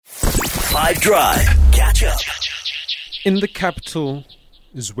5 Drive. Catch up. In the capital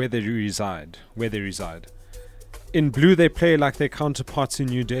is where they reside. In blue, they play like their counterparts in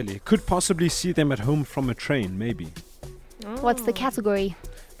New Delhi. Could possibly see them at home from a train, maybe. What's the category?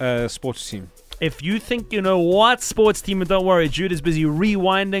 Sports team. If you think you know what sports team, don't worry, Jude is busy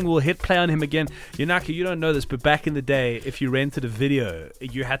rewinding. We'll hit play on him again. Yunaka, you don't know this, but back in the day, if you rented a video,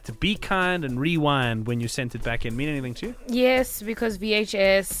 you had to be kind and rewind when you sent it back in. Mean anything to you? Yes, because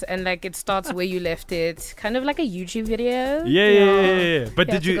VHS and like it starts where you left it, kind of like a YouTube video. Yeah. But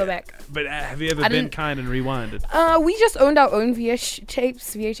You did have to you? go back. But have you ever been kind and rewinded? We just owned our own VHS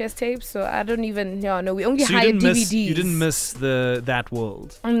tapes, so I don't even no. We only So hired DVDs. You didn't miss that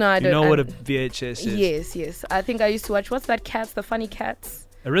world. No, I don't. You know what a VHS is? Yes. I think I used to watch. What's that? Cats, the funny cats.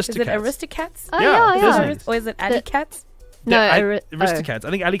 Aristocats. Is it Aristocats? Oh, yeah. Or is it Alley Cats? No, Aristocats.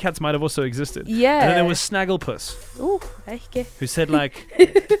 I think Alley Cats might have also existed. Yeah. And then there was Snagglepuss, Ooh, okay. who said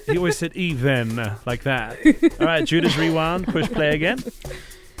he always said even like that. All right, Judas rewound, push play again.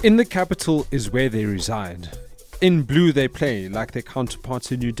 In the capital is where they reside. In blue, they play like their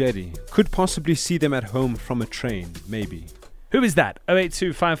counterparts in New Delhi. Could possibly see them at home from a train, maybe. Who is that?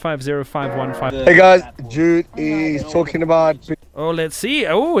 082-550-515. Hey guys, Jude is talking about. Oh, let's see.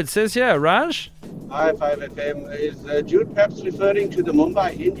 Oh, it says here, Raj. Hi, 5FM. Is Jude perhaps referring to the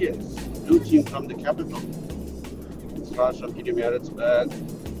Mumbai Indians, blue team from the capital? It's Raj from Maritzburg.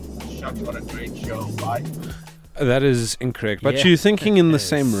 Shucks, what a great show. Bye. That is incorrect, but Yeah, you're thinking in the it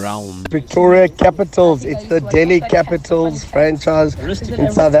same is. realm. Victoria Capitals. It's the Delhi Capitals franchise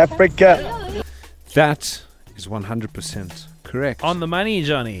in South Africa. That is 100% correct. On the money,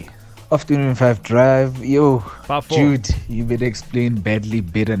 Johnny. Afternoon 5 Drive. Yo, Bar 4. Jude, you better explain badly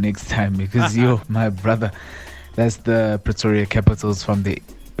better next time because my brother, that's the Pretoria Capitals from the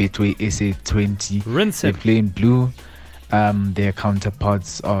Betway SA20. Rinse They him. play in blue. Their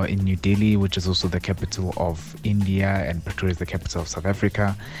counterparts are in New Delhi, which is also the capital of India, and Pretoria is the capital of South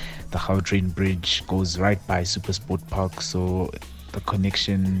Africa. The Gautrain Bridge goes right by Supersport Park, so the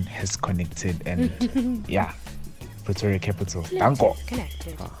connection has connected, and yeah, Pretoria Capital. Danko.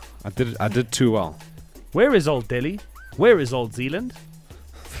 Connected. I did too well. Where is Old Delhi? Where is Old Zealand?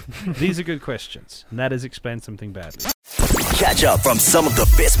 These are good questions, and that has explained something badly. Catch up from some of the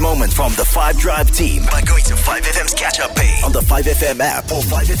best moments from the 5 Drive team by going to 5FM's catch up page on the 5FM app or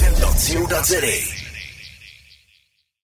 5FM.co.za.